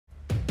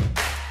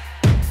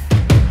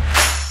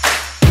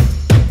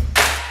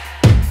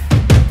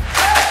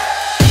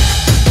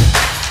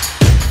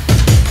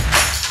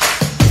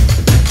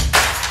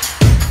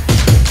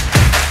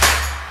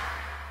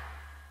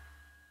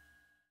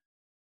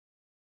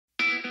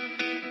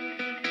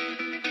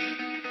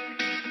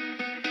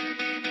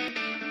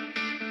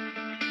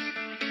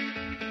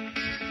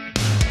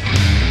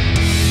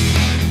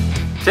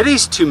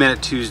Today's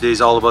 2-Minute Tuesday is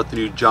all about the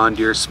new John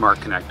Deere Smart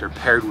Connector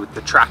paired with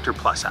the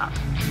TractorPlus app.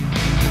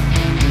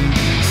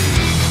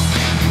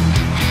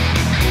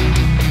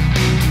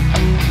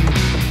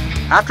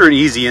 After an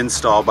easy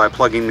install by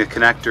plugging the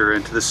connector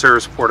into the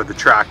service port of the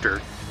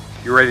tractor,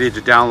 you're ready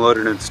to download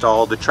and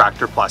install the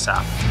TractorPlus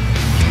app.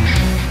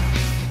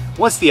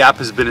 Once the app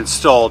has been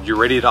installed, you're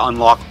ready to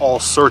unlock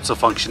all sorts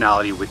of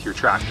functionality with your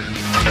tractor.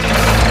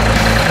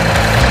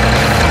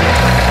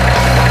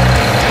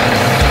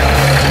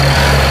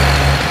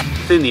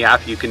 Within the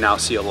app, you can now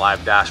see a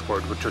live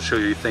dashboard which will show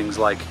you things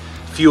like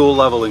fuel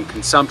level and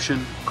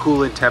consumption,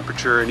 coolant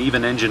temperature, and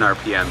even engine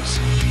RPMs.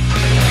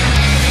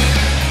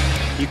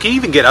 You can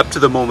even get up to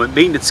the moment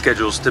maintenance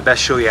schedules to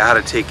best show you how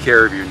to take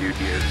care of your new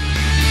Deere.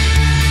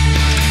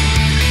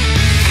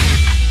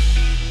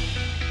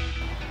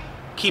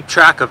 Keep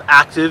track of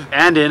active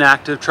and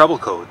inactive trouble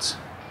codes.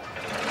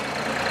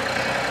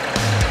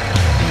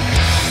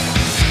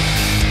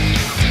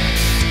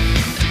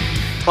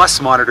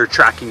 Plus monitor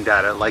tracking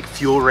data like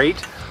fuel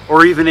rate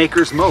or even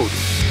acres mowed.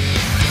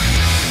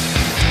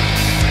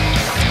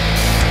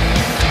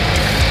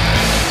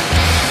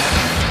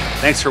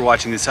 Thanks for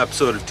watching this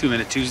episode of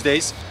 2-Minute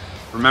Tuesdays.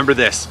 Remember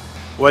this,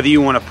 whether you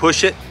want to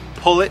push it,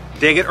 pull it,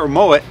 dig it, or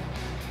mow it,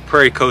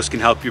 Prairie Coast can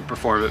help you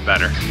perform it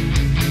better.